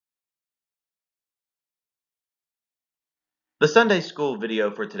The Sunday School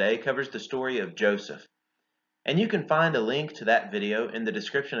video for today covers the story of Joseph, and you can find a link to that video in the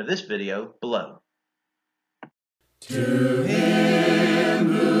description of this video below. To him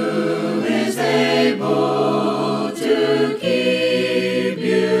who is able to keep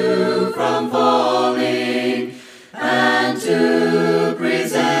you from falling and to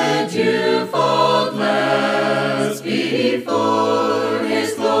present you faultless before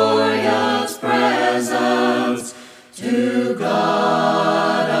his glorious presence, to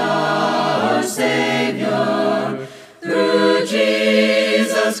God our Savior, through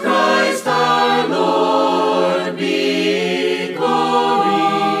Jesus Christ our Lord, be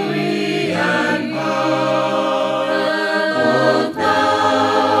glory and power, both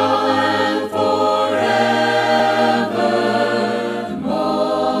now and forevermore.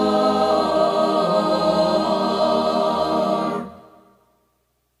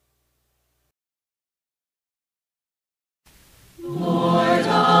 Lord,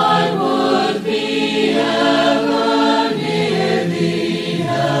 I would be ever near thee,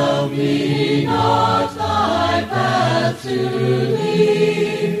 help me not thy path to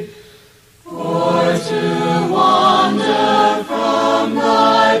leave, for to wander from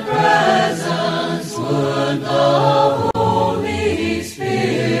thy presence would the Holy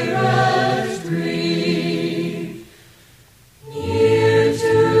Spirit grieve. Near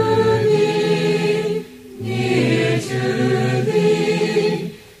to thee, near to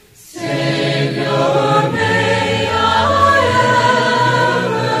thee, Savior, may I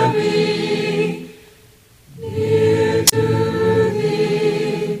ever be. Near to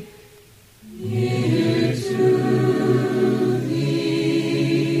thee, near to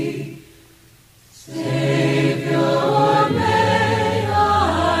thee, Savior, may I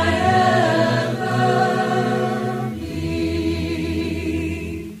ever be.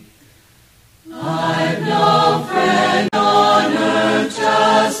 I've no friend on earth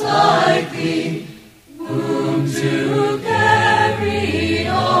just like thee, whom to carry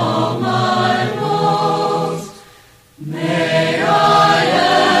all my woes. May I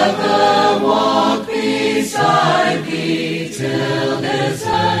ever walk beside thee till this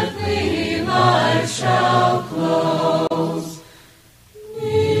earthly life shall close.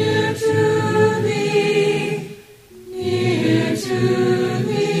 Near to thee, near to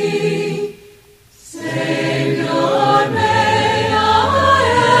thee, Savior, may I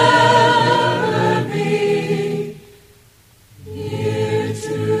ever be. Near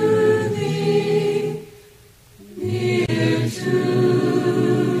to thee, near to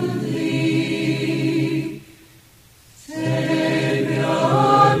thee, Savior,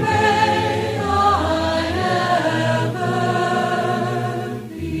 may I ever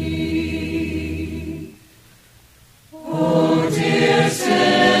be. Oh, dear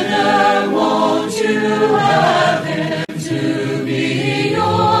sinner, won't you have him to be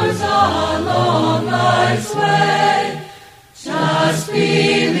yours along life's way? Just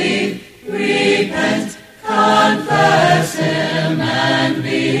believe, repent, confess him, and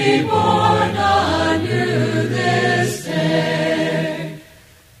be born anew this day.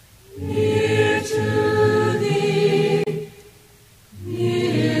 Near to thee,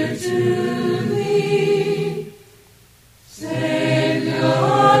 near to thee,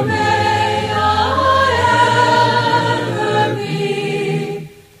 Savior, may I ever be.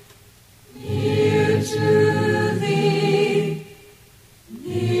 Near to thee,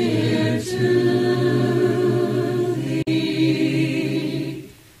 near to thee,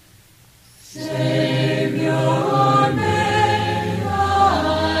 Savior, may I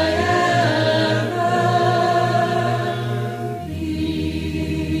ever be.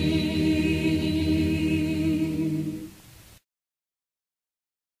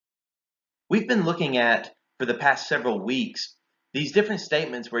 We've been looking at, for the past several weeks, these different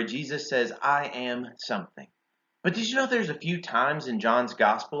statements where Jesus says, I am something. But did you know there's a few times in John's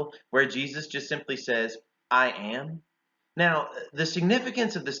Gospel where Jesus just simply says, I am? Now, the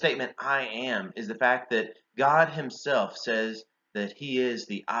significance of the statement I am is the fact that God himself says that he is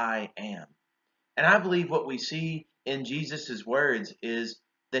the I am. And I believe what we see in Jesus' words is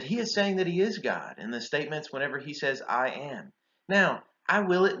that he is saying that he is God in the statements whenever he says I am. Now, I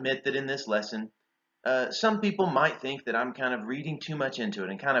will admit that in this lesson, some people might think that I'm kind of reading too much into it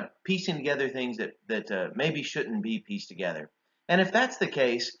and kind of piecing together things that maybe shouldn't be pieced together. And if that's the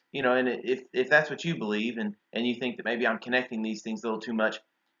case, and if that's what you believe and you think that maybe I'm connecting these things a little too much,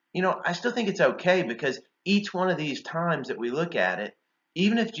 I still think it's okay because each one of these times that we look at it,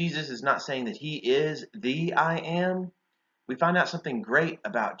 even if Jesus is not saying that he is the I am, we find out something great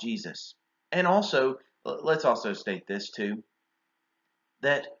about Jesus. And also, let's also state this too,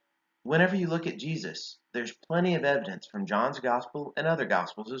 that whenever you look at Jesus, there's plenty of evidence from John's gospel and other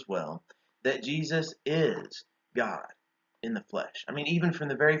gospels as well that Jesus is God in the flesh. I mean, even from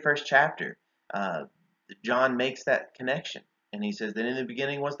the very first chapter, uh, John makes that connection. And he says that in the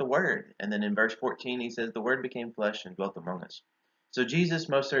beginning was the Word. And then in verse 14, he says, the Word became flesh and dwelt among us. So Jesus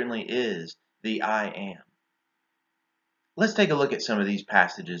most certainly is the I am. Let's take a look at some of these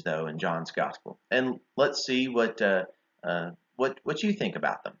passages, though, in John's Gospel, and let's see what you think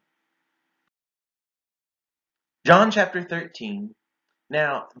about them. John chapter 13.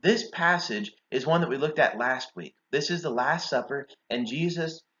 Now, this passage is one that we looked at last week. This is the Last Supper, and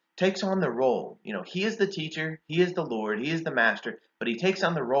Jesus takes on the role. He is the teacher, he is the Lord, he is the master, but he takes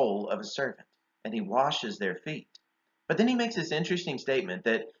on the role of a servant, and he washes their feet. But then he makes this interesting statement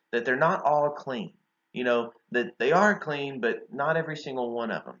that they're not all clean. That they are clean, but not every single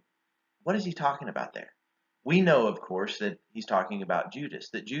one of them. What is he talking about there? We know, of course, that he's talking about Judas,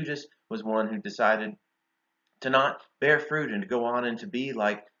 that Judas was one who decided to not bear fruit and to go on and to be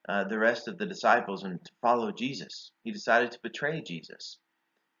like the rest of the disciples and to follow Jesus. He decided to betray Jesus.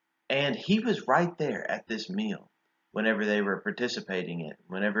 And he was right there at this meal whenever they were participating in it.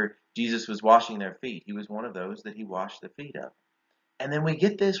 Whenever Jesus was washing their feet, he was one of those that he washed the feet of. And then we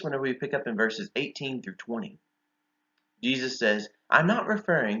get this whenever we pick up in verses 18 through 20. Jesus says, I'm not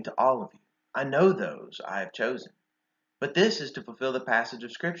referring to all of you. I know those I have chosen. But this is to fulfill the passage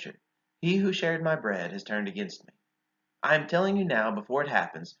of Scripture. He who shared my bread has turned against me. I am telling you now before it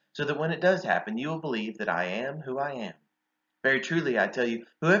happens, so that when it does happen, you will believe that I am who I am. Very truly, I tell you,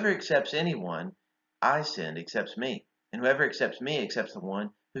 whoever accepts anyone I send accepts me, and whoever accepts me accepts the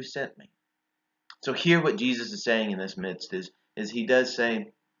one who sent me. So here what Jesus is saying in this midst is he does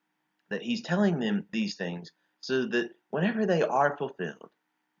say that he's telling them these things so that whenever they are fulfilled,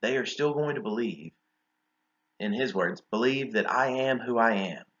 they are still going to believe, in his words, believe that I am who I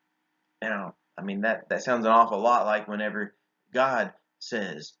am. Now, I mean, that sounds an awful lot like whenever God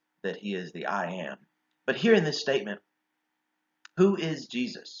says that he is the I am. But here in this statement, who is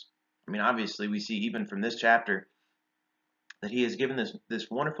Jesus? I mean, obviously, we see even from this chapter that he has given this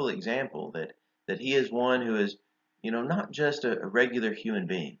wonderful example that he is one who is, not just a regular human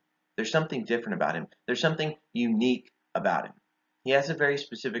being. There's something different about him. There's something unique about him. He has a very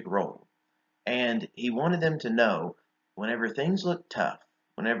specific role. And he wanted them to know whenever things look tough,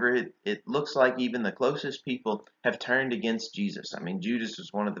 whenever it looks like even the closest people have turned against Jesus. I mean, Judas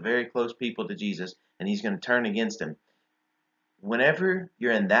was one of the very close people to Jesus, and he's going to turn against him. Whenever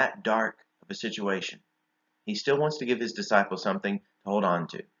you're in that dark of a situation, he still wants to give his disciples something to hold on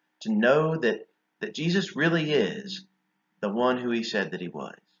to know that Jesus really is the one who he said that he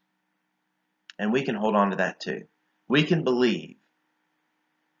was. And we can hold on to that too. We can believe,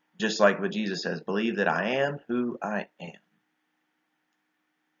 just like what Jesus says, believe that I am who I am.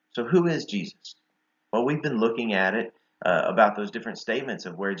 So who is Jesus? Well, we've been looking at it about those different statements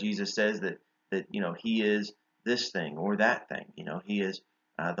of where Jesus says that he is this thing or that thing. He is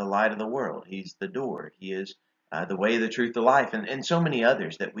the light of the world. He's the door. He is the way, the truth, the life, and so many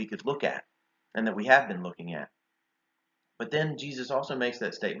others that we could look at and that we have been looking at. But then Jesus also makes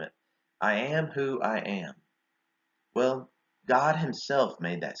that statement, I am who I am. Well, God himself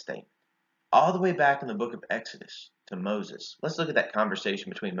made that statement all the way back in the book of Exodus to Moses. Let's look at that conversation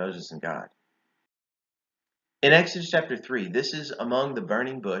between Moses and God. In Exodus chapter 3, this is among the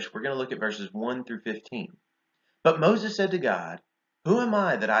burning bush. We're going to look at verses 1 through 15. But Moses said to God, who am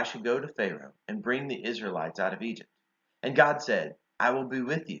I that I should go to Pharaoh and bring the Israelites out of Egypt? And God said, I will be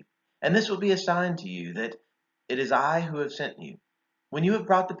with you, and this will be a sign to you that it is I who have sent you. When you have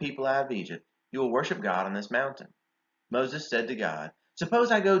brought the people out of Egypt, you will worship God on this mountain. Moses said to God,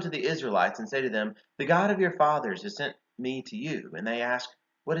 suppose I go to the Israelites and say to them, the God of your fathers has sent me to you, and they ask,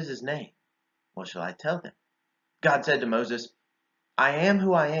 what is his name? What shall I tell them? God said to Moses, I am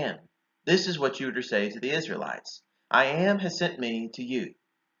who I am. This is what you are to say to the Israelites. I am has sent me to you.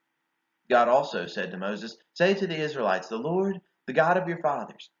 God also said to Moses, say to the Israelites, the Lord, the God of your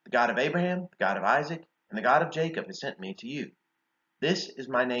fathers, the God of Abraham, the God of Isaac, and the God of Jacob has sent me to you. This is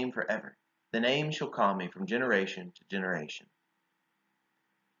my name forever. The name shall call me from generation to generation.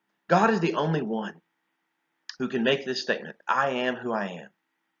 God is the only one who can make this statement, I am who I am.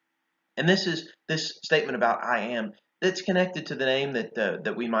 And this statement about I am, that's connected to the name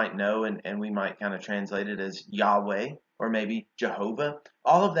that we might know and we might kind of translate it as Yahweh or maybe Jehovah.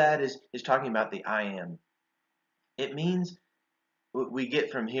 All of that is talking about the I am. It means, what we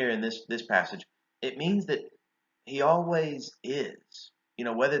get from here in this passage, it means that he always is.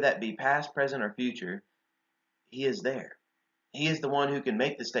 Whether that be past, present, or future, he is there. He is the one who can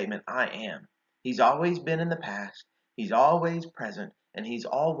make the statement, I am. He's always been in the past. He's always present, and he's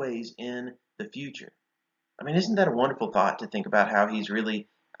always in the future. I mean, isn't that a wonderful thought to think about how he's really,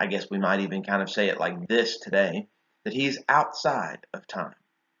 I guess we might even kind of say it like this today, that he's outside of time.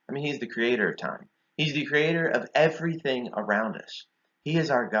 I mean, he's the creator of time. He's the creator of everything around us. He is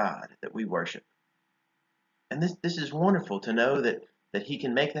our God that we worship. And this is wonderful to know that he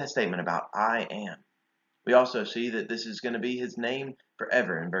can make that statement about I am. We also see that this is going to be his name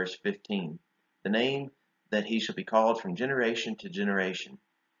forever in verse 15. The name that he shall be called from generation to generation.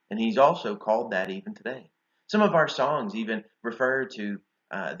 And he's also called that even today. Some of our songs even refer to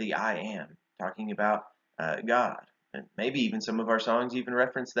the I am, talking about God. And maybe even some of our songs even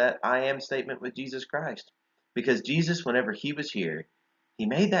reference that I am statement with Jesus Christ. Because Jesus, whenever he was here, he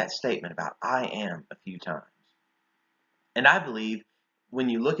made that statement about I am a few times. And I believe when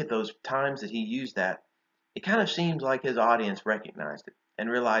you look at those times that he used that, it kind of seems like his audience recognized it and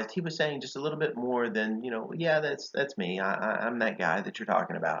realized he was saying just a little bit more than, yeah, that's me. I'm that guy that you're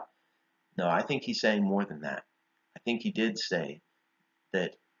talking about. No, I think he's saying more than that. I think he did say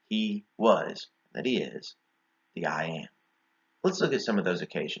that he was, that he is, the I am. Let's look at some of those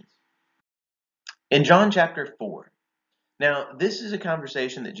occasions. In John chapter 4, now, this is a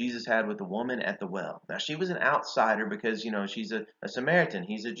conversation that Jesus had with the woman at the well. Now, she was an outsider because, she's a Samaritan.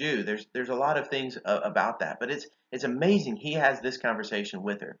 He's a Jew. There's a lot of things about that. But it's amazing he has this conversation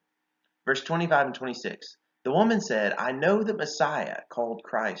with her. Verse 25 and 26. The woman said, I know the Messiah, called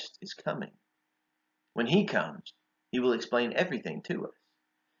Christ, is coming. When he comes, he will explain everything to us.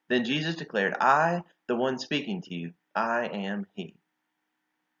 Then Jesus declared, I, the one speaking to you, I am he.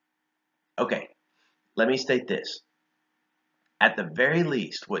 Okay, let me state this. At the very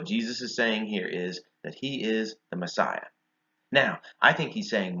least, what Jesus is saying here is that he is the Messiah. Now, I think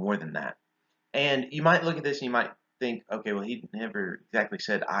he's saying more than that. And you might look at this and you might think, okay, well, he never exactly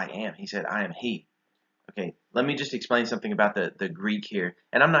said I am. He said I am he. Okay, let me just explain something about the Greek here.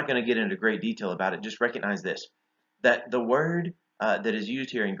 And I'm not going to get into great detail about it. Just recognize this, that the word that is used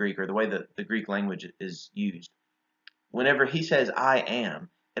here in Greek, or the way that the Greek language is used, whenever he says I am,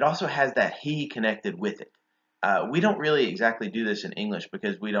 it also has that he connected with it. We don't really exactly do this in English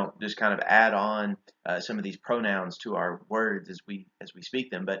because we don't just kind of add on some of these pronouns to our words as we speak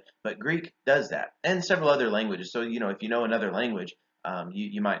them. But Greek does that, and several other languages. So if you know another language,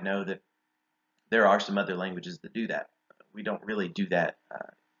 you might know that there are some other languages that do that. We don't really do that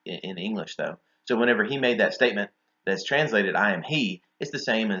in English though. So whenever he made that statement that's translated I am he, it's the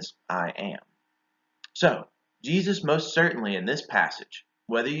same as I am. So Jesus most certainly in this passage,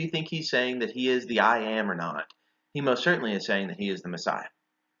 whether you think he's saying that he is the I am or not, he most certainly is saying that he is the Messiah.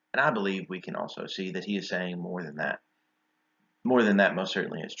 And I believe we can also see that he is saying more than that. More than that most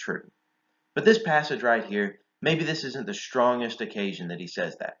certainly is true. But this passage right here, maybe this isn't the strongest occasion that he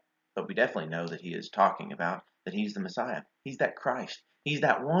says that. But we definitely know that he is talking about that he's the Messiah. He's that Christ. He's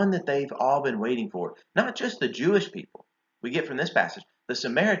that one that they've all been waiting for. Not just the Jewish people. We get from this passage, the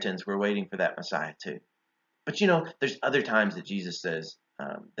Samaritans were waiting for that Messiah too. But there's other times that Jesus says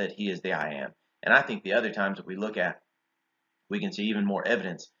that he is the I am. And I think the other times that we look at, we can see even more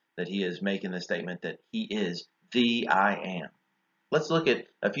evidence that he is making the statement that he is the I am. Let's look at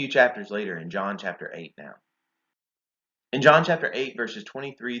a few chapters later in John chapter 8 now. In John chapter 8, verses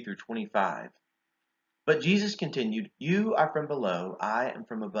 23 through 25, but Jesus continued, You are from below, I am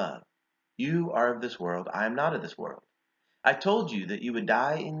from above. You are of this world, I am not of this world. I told you that you would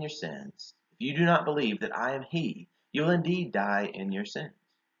die in your sins. If you do not believe that I am he, you will indeed die in your sins.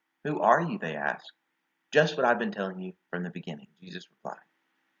 Who are you, they asked. Just what I've been telling you from the beginning, Jesus replied.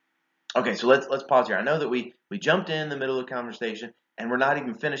 Okay, so let's pause here. I know that we jumped in the middle of the conversation, and we're not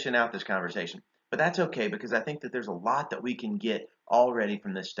even finishing out this conversation. But that's okay, because I think that there's a lot that we can get already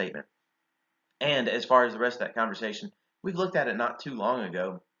from this statement. And as far as the rest of that conversation, we've looked at it not too long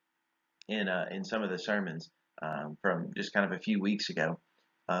ago in some of the sermons from just kind of a few weeks ago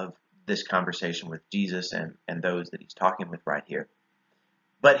of this conversation with Jesus and those that he's talking with right here.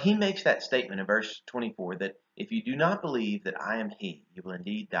 But he makes that statement in verse 24 that if you do not believe that I am he, you will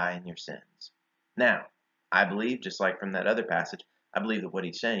indeed die in your sins. Now, I believe, just like from that other passage, I believe that what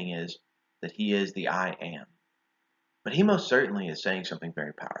he's saying is that he is the I am. But he most certainly is saying something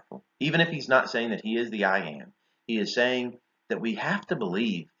very powerful. Even if he's not saying that he is the I am, he is saying that we have to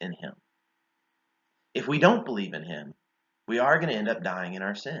believe in him. If we don't believe in him, we are going to end up dying in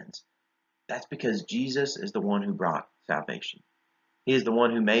our sins. That's because Jesus is the one who brought salvation. He is the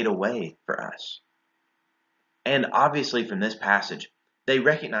one who made a way for us. And obviously from this passage, they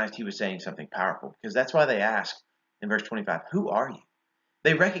recognized he was saying something powerful, because that's why they asked in verse 25, who are you?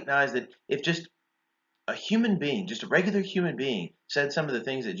 They recognized that if just a human being, just a regular human being, said some of the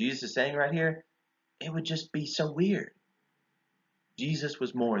things that Jesus is saying right here, it would just be so weird. Jesus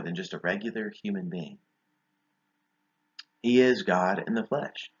was more than just a regular human being. He is God in the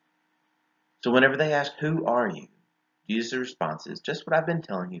flesh. So whenever they ask, "Who are you?" Jesus' response is just what I've been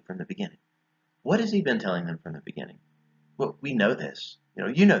telling you from the beginning. What has he been telling them from the beginning? Well, we know this.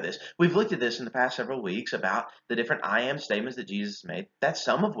 You know this. We've looked at this in the past several weeks about the different I am statements that Jesus made. That's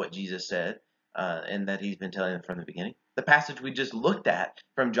some of what Jesus said and that he's been telling them from the beginning. The passage we just looked at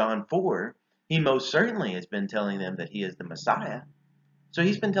from John 4, he most certainly has been telling them that he is the Messiah. So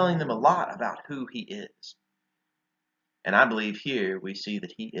he's been telling them a lot about who he is. And I believe here we see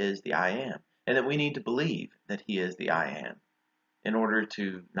that he is the I am, and that we need to believe that he is the I am in order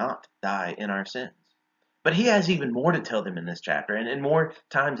to not die in our sins. But he has even more to tell them in this chapter, and more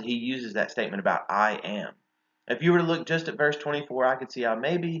times he uses that statement about I am. If you were to look just at verse 24, I could see how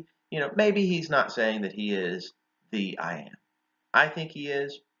maybe he's not saying that he is the I am. I think he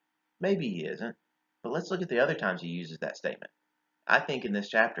is, maybe he isn't. But let's look at the other times he uses that statement. I think in this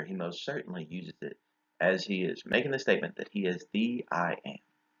chapter he most certainly uses it as he is making the statement that he is the I am.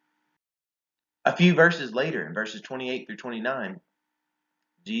 A few verses later, in verses 28 through 29,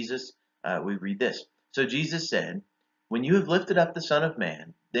 we read this. So Jesus said, "When you have lifted up the Son of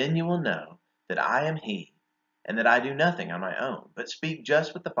Man, then you will know that I am he, and that I do nothing on my own, but speak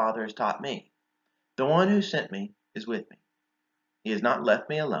just what the Father has taught me. The one who sent me is with me. He has not left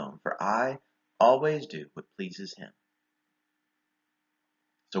me alone, for I always do what pleases him."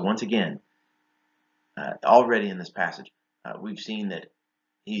 So once again, already in this passage, we've seen that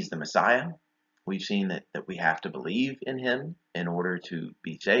he's the Messiah. We've seen that we have to believe in him in order to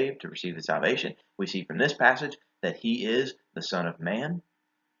be saved, to receive the salvation. We see from this passage that he is the Son of Man,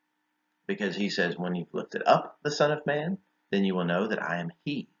 because he says, "When you've lifted up the Son of Man, then you will know that I am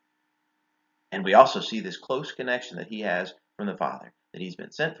he." And we also see this close connection that he has from the Father, that he's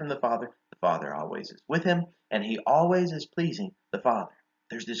been sent from the Father always is with him, and he always is pleasing the Father.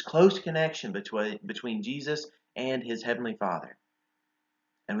 There's this close connection between Jesus and his heavenly Father.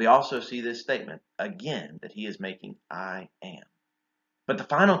 And we also see this statement again that he is making, I am. But the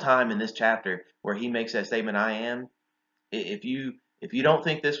final time in this chapter where he makes that statement, I am, if you don't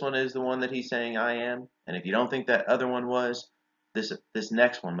think this one is the one that he's saying I am, and if you don't think that other one was, this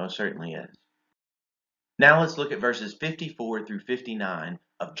next one most certainly is. Now let's look at verses 54 through 59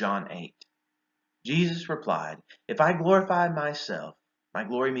 of John 8. Jesus replied, "If I glorify myself, my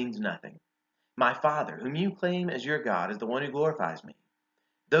glory means nothing. My Father, whom you claim as your God, is the one who glorifies me.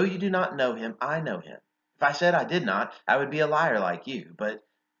 Though you do not know him, I know him. If I said I did not, I would be a liar like you, but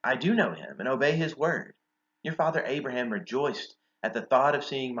I do know him and obey his word. Your father Abraham rejoiced at the thought of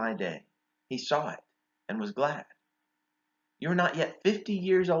seeing my day. He saw it and was glad." "You are not yet 50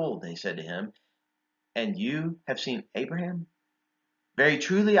 years old," they said to him, "and you have seen Abraham?" "Very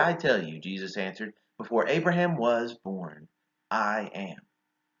truly I tell you," Jesus answered, "before Abraham was born, I am."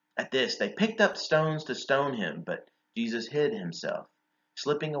 At this they picked up stones to stone him, but Jesus hid himself,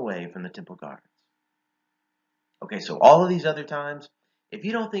 slipping away from the temple guards. Okay, so all of these other times, if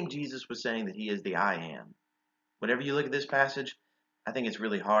you don't think Jesus was saying that he is the I am, whenever you look at this passage, I think it's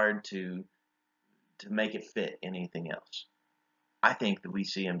really hard to make it fit anything else. I think that we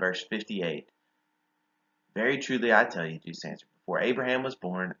see in verse 58, "Very truly I tell you," Jesus answered, "before Abraham was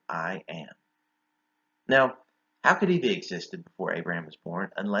born, I am." Now, how could he have existed before Abraham was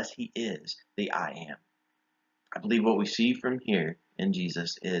born unless he is the I am? I believe what we see from here in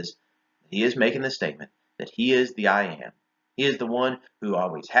Jesus is he is making the statement that he is the I am. He is the one who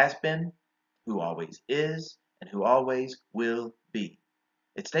always has been, who always is, and who always will be.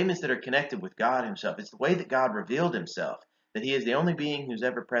 It's statements that are connected with God himself. It's the way that God revealed himself, that he is the only being who's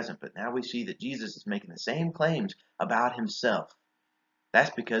ever present. But now we see that Jesus is making the same claims about himself.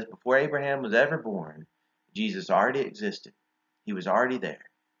 That's because before Abraham was ever born, Jesus already existed. He was already there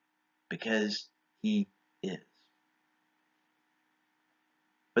because he is.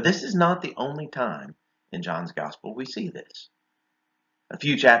 But this is not the only time in John's Gospel we see this. A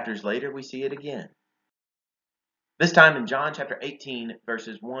few chapters later, we see it again. This time in John chapter 18,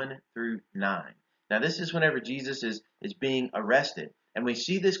 verses 1 through 9. Now, this is whenever Jesus is being arrested. And we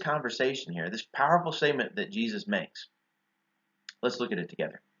see this conversation here, this powerful statement that Jesus makes. Let's look at it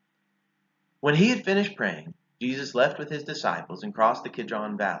together. When he had finished praying, Jesus left with his disciples and crossed the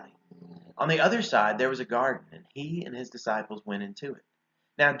Kidron Valley. On the other side, there was a garden, and he and his disciples went into it.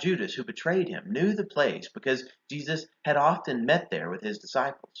 Now Judas, who betrayed him, knew the place because Jesus had often met there with his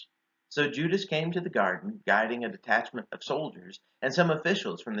disciples. So Judas came to the garden, guiding a detachment of soldiers and some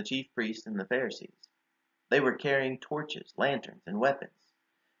officials from the chief priests and the Pharisees. They were carrying torches, lanterns, and weapons.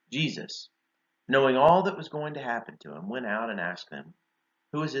 Jesus, knowing all that was going to happen to him, went out and asked them,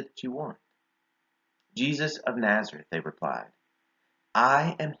 "Who is it that you want?" "Jesus of Nazareth," they replied.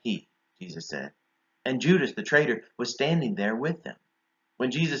 I am he, Jesus said. And Judas, the traitor, was standing there with them.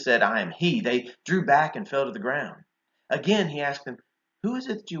 When Jesus said, I am he, they drew back and fell to the ground. Again, he asked them, who is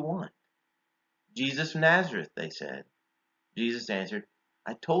it that you want? Jesus from Nazareth, they said. Jesus answered,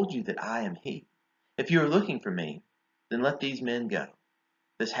 I told you that I am he. If you are looking for me, then let these men go.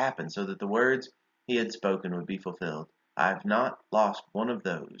 This happened so that the words he had spoken would be fulfilled. I have not lost one of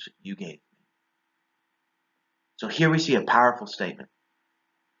those you gave me. So here we see a powerful statement.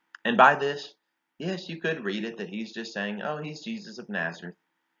 And by this, yes, you could read it that he's just saying, oh, he's Jesus of Nazareth.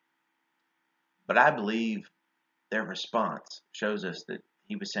 But I believe their response shows us that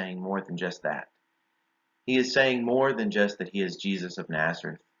he was saying more than just that. He is saying more than just that he is Jesus of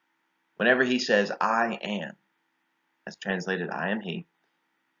Nazareth. Whenever he says, I am, as translated, I am he,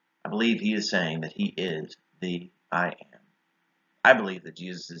 I believe he is saying that he is the I am. I believe that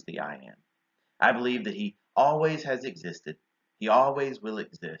Jesus is the I am. I believe that he always has existed. He always will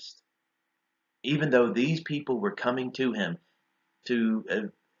exist. Even though these people were coming to him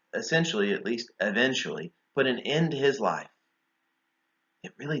to essentially, at least eventually, put an end to his life,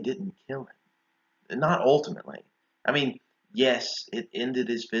 it really didn't kill him. Not ultimately. I mean, yes, it ended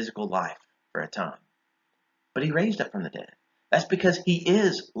his physical life for a time. But he raised up from the dead. That's because he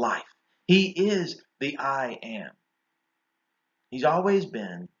is life. He is the I am. He's always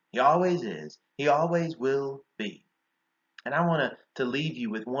been. He always is. He always will be. And I want to leave you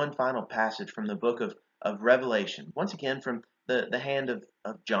with one final passage from the book of Revelation. Once again, from the hand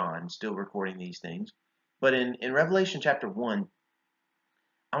of John, still recording these things. But in Revelation chapter 1,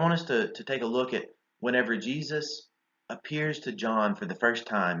 I want us to take a look at whenever Jesus appears to John for the first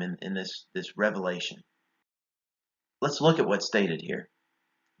time in this revelation. Let's look at what's stated here.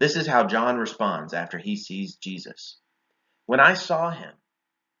 This is how John responds after he sees Jesus. When I saw him,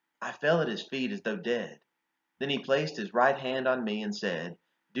 I fell at his feet as though dead. Then he placed his right hand on me and said,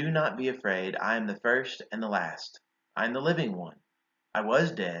 do not be afraid. I am the first and the last. I am the living one. I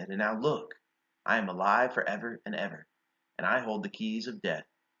was dead, and now look, I am alive forever and ever, and I hold the keys of death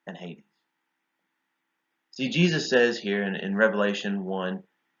and Hades. See, Jesus says here in Revelation 1,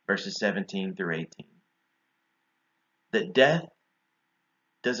 verses 17 through 18, that death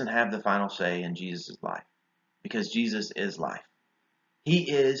doesn't have the final say in Jesus' life, because Jesus is life. He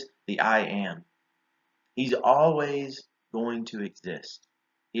is the I am. He's always going to exist.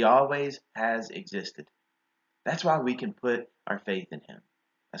 He always has existed. That's why we can put our faith in him.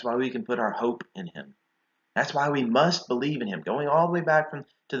 That's why we can put our hope in him. That's why we must believe in him. Going all the way back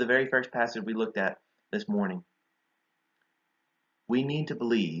to the very first passage we looked at this morning, we need to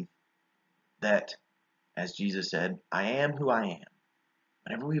believe that, as Jesus said, I am who I am.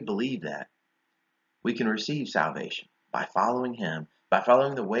 Whenever we believe that, we can receive salvation by following him, by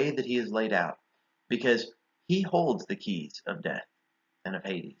following the way that he has laid out, because he holds the keys of death and of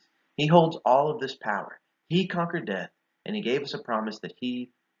Hades. He holds all of this power. He conquered death, and he gave us a promise that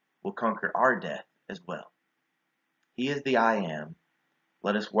he will conquer our death as well. He is the I am.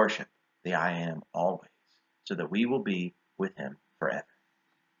 Let us worship the I am always, so that we will be with him forever.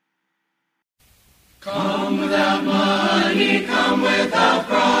 Come without money, come without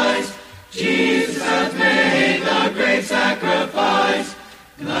price. Jesus hath made the great sacrifice.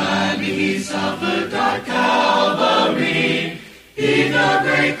 Gladly he suffered at Calvary. In the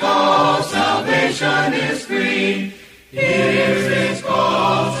great cause, salvation is free. Here's his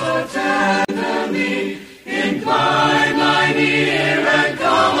call so tenderly. Incline thine ear and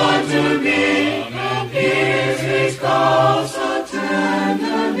come unto me. Here's his call so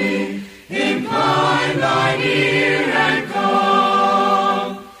tenderly. Incline thine ear and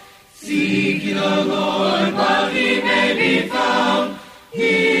come. Seek ye the Lord while he may be found.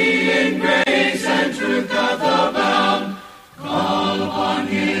 He in grace and truth doth abound. Call upon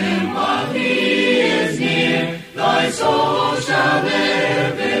him while he is near. Thy soul shall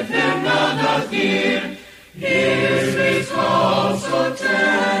live if him thou dost fear. Here's his call so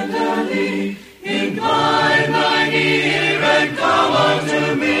tenderly. Incline thine ear and come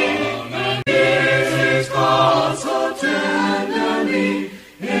unto me. Here's his call so tenderly.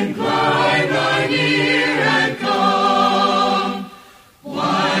 Incline thine ear and come.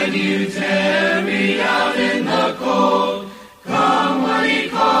 Why do you tarry out in the cold? Come when he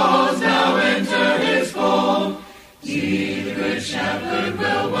calls, now enter his fold. He, the good shepherd,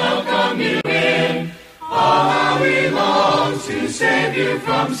 will welcome you in. Oh, how he longs to save you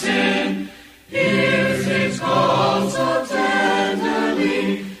from sin. Here's his call so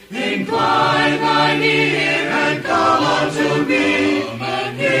tenderly. Incline thine ear and come unto me.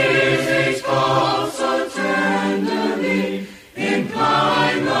 Here's his call so tenderly.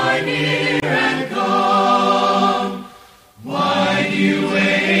 Incline thine ear and come. Why do you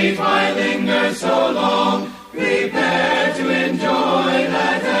wait, why linger so long? Prepare to enjoy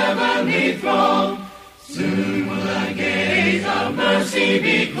that heavenly throne. Soon will the gates of mercy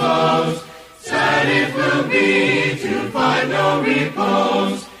be closed. Sad it will be to find no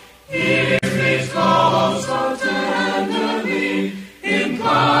repose. Here is call, so